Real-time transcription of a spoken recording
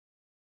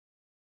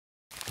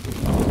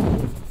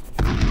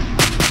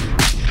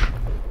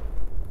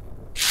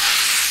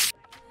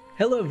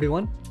Hello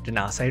everyone,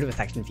 Rena's side with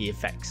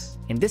ActionVFX.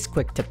 In this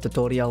quick tip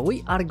tutorial,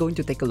 we are going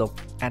to take a look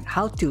at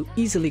how to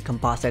easily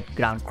composite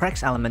ground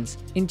cracks elements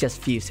in just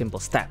few simple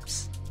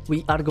steps.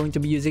 We are going to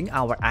be using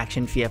our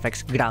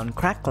ActionVFX ground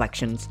crack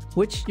collections,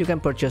 which you can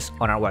purchase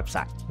on our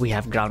website. We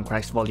have ground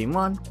cracks volume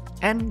 1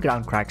 and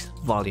ground cracks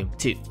volume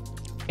 2.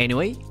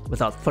 Anyway,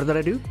 without further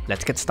ado,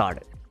 let's get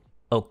started.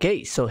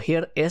 Okay, so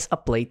here is a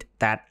plate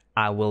that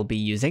I will be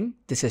using.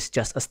 This is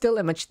just a still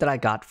image that I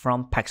got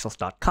from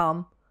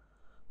pexels.com.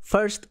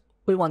 First,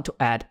 we want to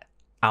add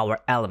our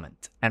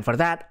element, and for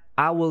that,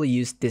 I will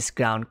use this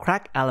ground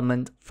crack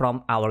element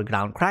from our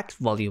ground cracks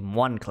volume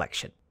 1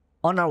 collection.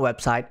 On our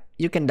website,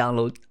 you can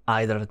download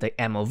either the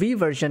MOV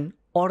version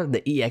or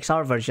the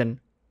EXR version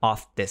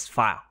of this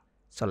file.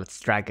 So let's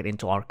drag it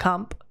into our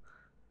comp.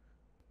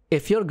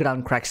 If your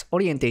ground cracks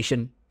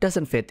orientation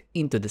doesn't fit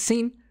into the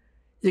scene,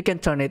 you can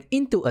turn it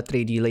into a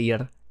 3D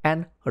layer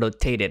and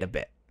rotate it a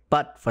bit.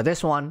 But for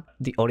this one,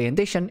 the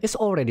orientation is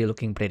already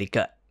looking pretty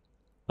good.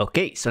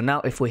 Okay, so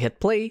now if we hit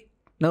play,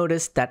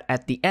 notice that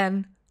at the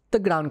end, the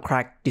ground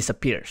crack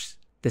disappears.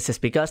 This is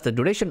because the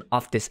duration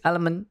of this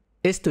element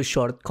is too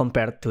short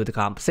compared to the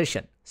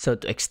composition. So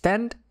to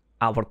extend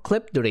our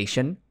clip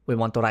duration, we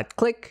want to right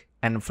click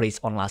and freeze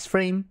on last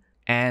frame.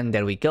 And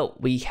there we go,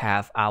 we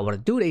have our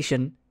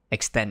duration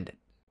extended.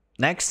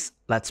 Next,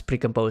 let's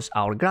pre-compose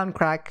our ground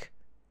crack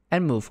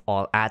and move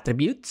all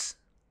attributes.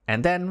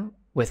 And then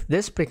with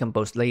this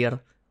pre-composed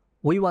layer,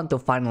 we want to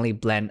finally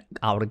blend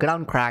our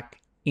ground crack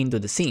into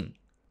the scene.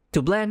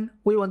 To blend,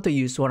 we want to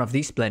use one of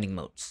these blending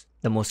modes.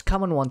 The most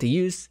common one to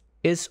use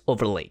is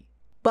overlay.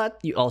 But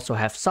you also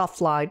have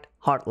soft light,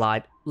 hard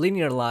light,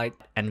 linear light,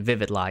 and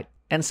vivid light,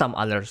 and some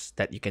others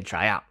that you can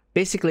try out.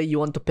 Basically, you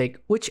want to pick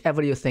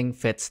whichever you think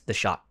fits the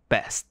shot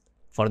best.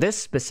 For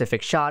this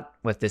specific shot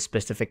with this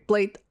specific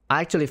plate, I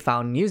actually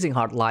found using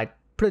hard light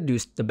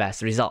produced the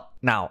best result.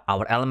 Now,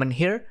 our element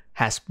here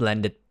has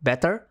blended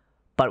better,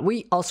 but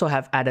we also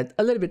have added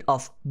a little bit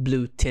of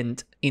blue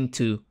tint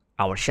into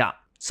our shot.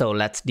 So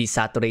let's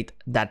desaturate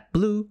that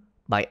blue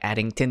by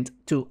adding tint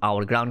to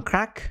our ground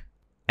crack.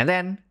 And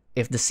then,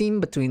 if the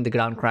seam between the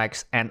ground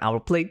cracks and our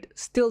plate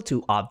is still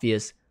too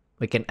obvious,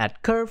 we can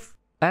add curve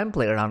and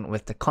play around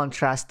with the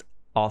contrast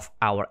of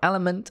our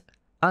element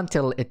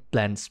until it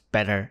blends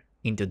better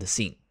into the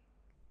scene.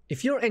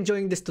 If you're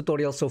enjoying this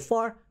tutorial so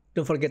far,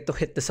 don't forget to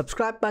hit the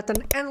subscribe button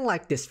and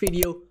like this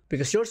video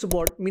because your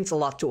support means a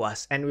lot to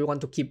us and we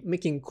want to keep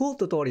making cool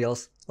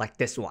tutorials like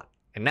this one.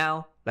 And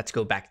now, let's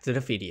go back to the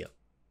video.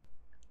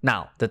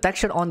 Now, the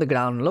texture on the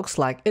ground looks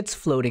like it's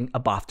floating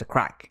above the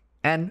crack,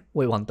 and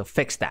we want to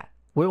fix that.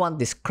 We want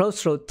this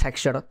crossroad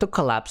texture to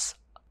collapse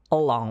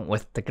along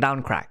with the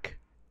ground crack.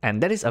 And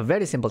there is a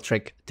very simple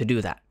trick to do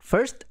that.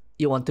 First,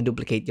 you want to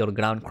duplicate your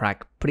ground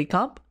crack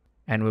pre-comp,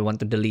 and we want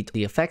to delete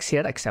the effects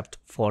here except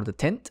for the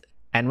tint.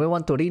 And we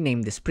want to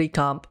rename this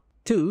pre-comp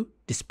to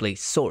display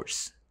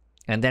source.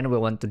 And then we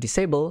want to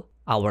disable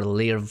our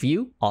layer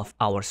view of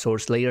our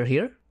source layer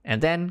here,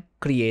 and then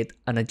create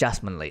an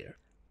adjustment layer.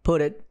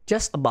 Put it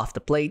just above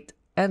the plate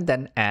and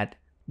then add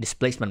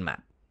displacement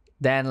map.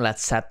 Then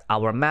let's set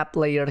our map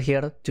layer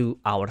here to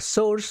our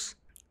source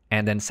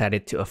and then set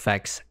it to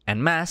effects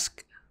and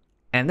mask.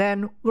 And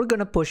then we're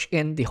gonna push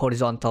in the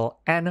horizontal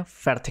and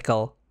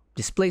vertical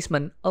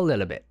displacement a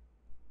little bit.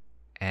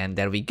 And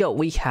there we go,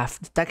 we have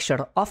the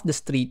texture of the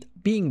street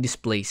being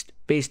displaced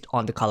based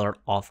on the color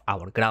of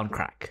our ground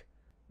crack.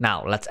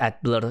 Now let's add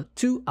blur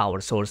to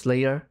our source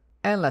layer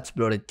and let's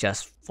blur it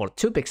just for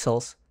 2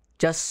 pixels.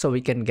 Just so we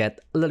can get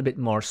a little bit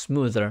more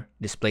smoother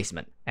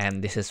displacement.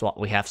 And this is what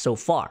we have so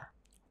far.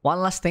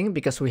 One last thing,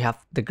 because we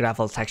have the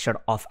gravel texture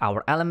of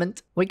our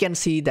element, we can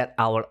see that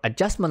our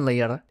adjustment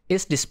layer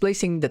is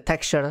displacing the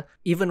texture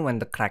even when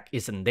the crack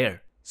isn't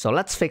there. So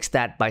let's fix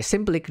that by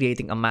simply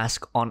creating a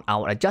mask on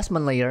our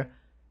adjustment layer,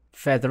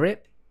 feather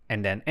it,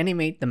 and then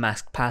animate the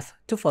mask path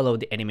to follow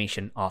the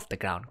animation of the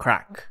ground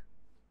crack.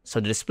 So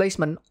the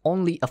displacement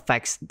only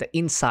affects the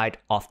inside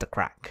of the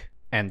crack.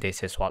 And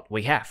this is what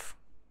we have.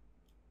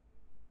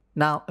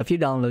 Now, if you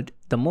download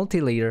the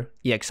multi-layer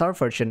EXR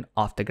version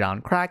of the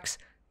ground cracks,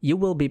 you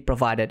will be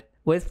provided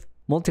with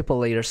multiple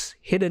layers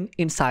hidden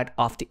inside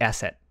of the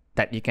asset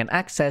that you can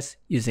access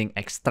using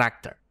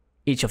Extractor.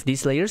 Each of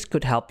these layers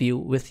could help you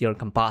with your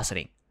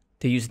compositing.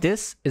 To use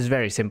this is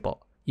very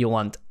simple. You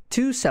want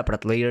 2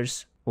 separate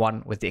layers,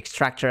 one with the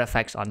extractor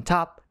effects on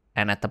top,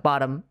 and at the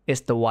bottom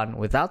is the one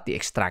without the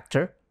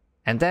extractor.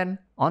 And then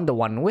on the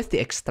one with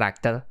the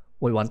extractor,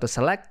 we want to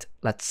select,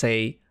 let's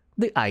say,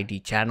 the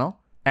ID channel.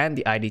 And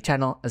the ID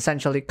channel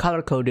essentially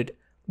color-coded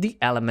the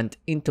element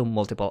into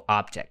multiple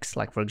objects.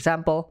 Like for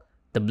example,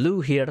 the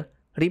blue here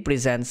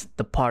represents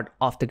the part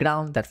of the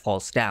ground that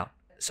falls down.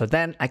 So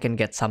then I can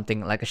get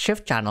something like a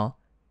shift channel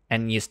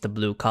and use the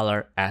blue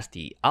color as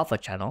the alpha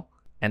channel.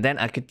 And then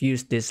I could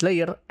use this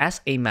layer as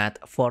a matte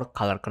for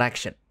color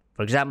correction.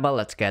 For example,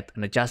 let's get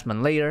an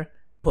adjustment layer,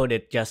 put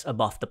it just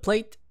above the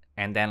plate,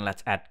 and then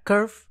let's add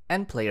curve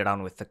and play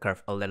around with the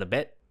curve a little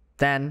bit.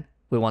 Then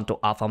we want to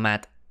alpha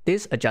matte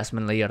this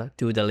adjustment layer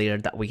to the layer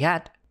that we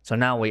had. So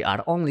now we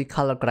are only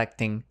color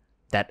correcting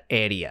that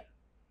area.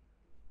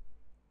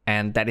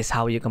 And that is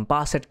how you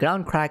composite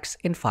ground cracks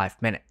in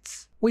 5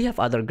 minutes. We have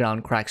other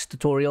ground cracks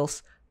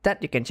tutorials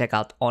that you can check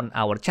out on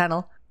our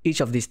channel.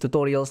 Each of these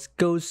tutorials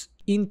goes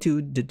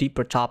into the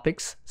deeper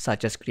topics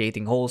such as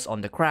creating holes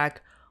on the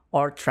crack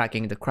or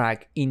tracking the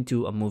crack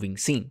into a moving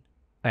scene.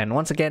 And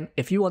once again,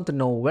 if you want to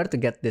know where to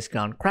get these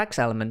ground cracks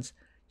elements,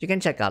 you can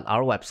check out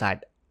our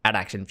website at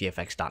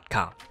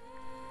ActionVFX.com.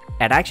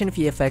 At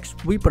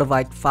ActionVFX, we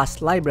provide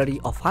vast library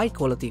of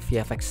high-quality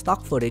VFX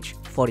stock footage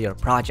for your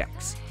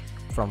projects,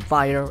 from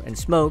fire and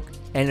smoke,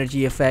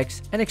 energy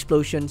effects and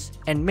explosions,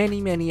 and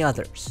many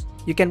others.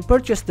 You can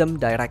purchase them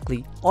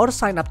directly or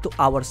sign up to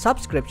our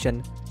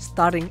subscription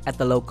starting at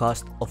the low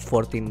cost of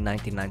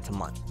 $14.99 a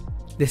month.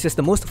 This is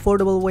the most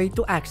affordable way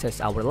to access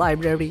our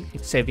library,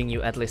 it's saving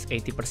you at least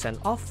 80%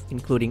 off,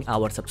 including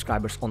our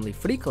subscribers-only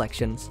free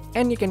collections,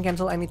 and you can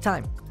cancel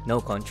anytime,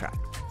 no contract.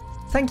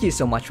 Thank you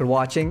so much for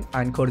watching.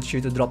 I encourage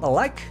you to drop a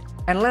like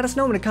and let us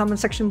know in the comment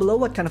section below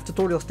what kind of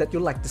tutorials that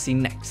you'd like to see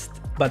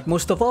next. But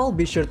most of all,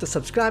 be sure to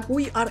subscribe.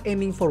 We are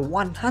aiming for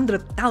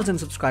 100,000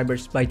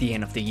 subscribers by the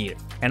end of the year.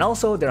 And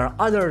also, there are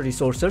other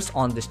resources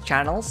on this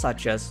channel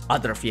such as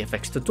other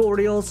VFX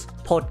tutorials,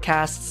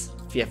 podcasts,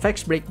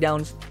 VFX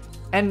breakdowns,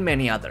 and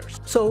many others.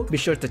 So be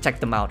sure to check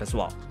them out as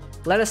well.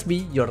 Let us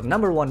be your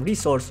 #1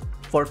 resource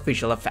for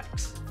visual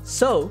effects.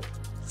 So,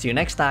 see you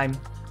next time.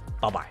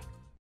 Bye-bye.